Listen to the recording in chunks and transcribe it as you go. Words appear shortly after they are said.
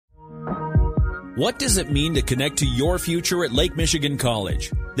What does it mean to connect to your future at Lake Michigan College?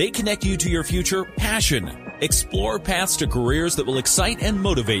 They connect you to your future passion. Explore paths to careers that will excite and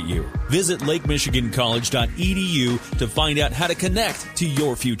motivate you. Visit lakemichigancollege.edu to find out how to connect to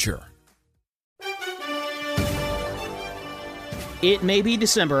your future. It may be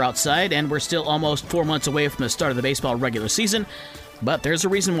December outside, and we're still almost 4 months away from the start of the baseball regular season, but there's a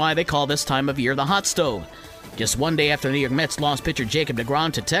reason why they call this time of year the hot stove. Just one day after the New York Mets lost pitcher Jacob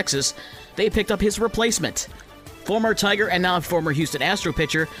deGrom to Texas, they picked up his replacement, former Tiger and now former Houston Astro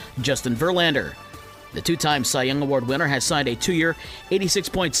pitcher Justin Verlander. The two-time Cy Young Award winner has signed a 2-year,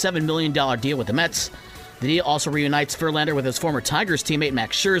 $86.7 million deal with the Mets. The deal also reunites Verlander with his former Tigers teammate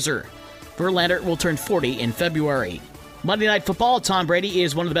Max Scherzer. Verlander will turn 40 in February. Monday Night Football, Tom Brady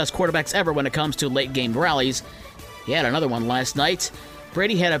is one of the best quarterbacks ever when it comes to late-game rallies. He had another one last night.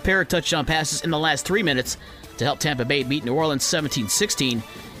 Brady had a pair of touchdown passes in the last 3 minutes to help Tampa Bay beat New Orleans 17-16.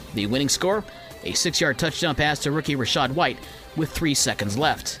 The winning score, a 6-yard touchdown pass to rookie Rachaad White with 3 seconds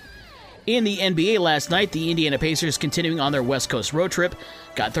left. In the NBA last night, the Indiana Pacers, continuing on their West Coast road trip,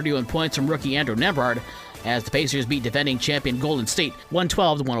 got 31 points from rookie Andrew Nembhard as the Pacers beat defending champion Golden State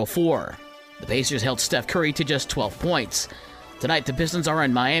 112-104. The Pacers held Steph Curry to just 12 points. Tonight, the Pistons are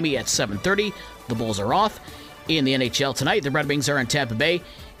in Miami at 7:30. The Bulls are off. In the NHL tonight, the Red Wings are in Tampa Bay,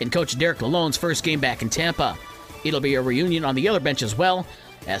 and Coach Derek Lalonde's first game back in Tampa. It'll be a reunion on the other bench as well,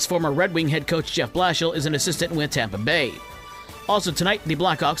 as former Red Wing head coach Jeff Blashill is an assistant with Tampa Bay. Also tonight, the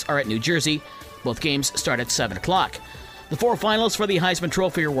Blackhawks are at New Jersey. Both games start at 7 o'clock. The 4 finalists for the Heisman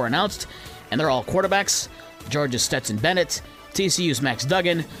Trophy were announced, and they're all quarterbacks. Georgia's Stetson Bennett, TCU's Max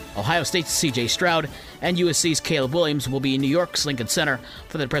Duggan, Ohio State's C.J. Stroud, and USC's Caleb Williams will be in New York's Lincoln Center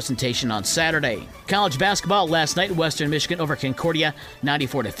for the presentation on Saturday. College basketball last night, Western Michigan over Concordia,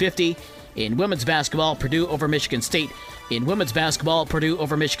 94-50. In women's basketball, Purdue over Michigan State. Purdue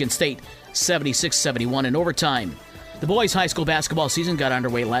over Michigan State, 76-71 in overtime. The boys' high school basketball season got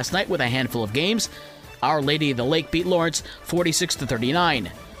underway last night with a handful of games. Our Lady of the Lake beat Lawrence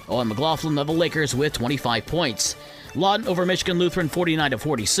 46-39. Owen McLaughlin of the Lakers with 25 points. Lawton over Michigan Lutheran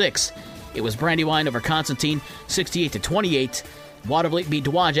 49-46. It was Brandywine over Constantine 68-28. Watervliet beat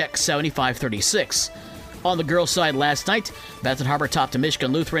Dowagiac 75-36. On the girls' side last night, Benton Harbor topped to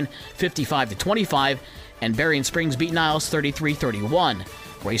Michigan Lutheran 55-25, and Berrien Springs beat Niles 33-31.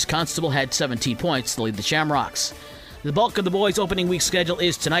 Grace Constable had 17 points to lead the Shamrocks. The bulk of the boys' opening week schedule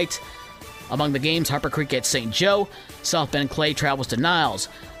is tonight. Among the games, Harper Creek at St. Joe, South Bend Clay travels to Niles,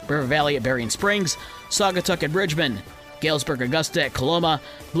 River Valley at Berrien Springs, Saugatuck at Bridgman, Galesburg Augusta at Coloma,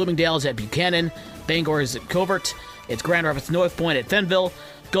 Bloomingdale's at Buchanan, Bangor is at Covert, it's Grand Rapids North Point at Fenville,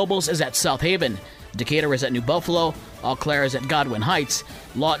 Gobles is at South Haven, Decatur is at New Buffalo, Eau Claire is at Godwin Heights,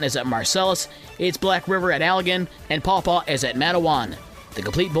 Lawton is at Marcellus, it's Black River at Allegan, and Paw Paw is at Matawan. The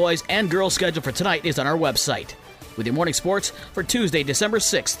complete boys and girls schedule for tonight is on our website. With your morning sports for Tuesday, December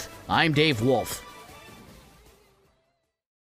 6th, I'm Dave Wolf.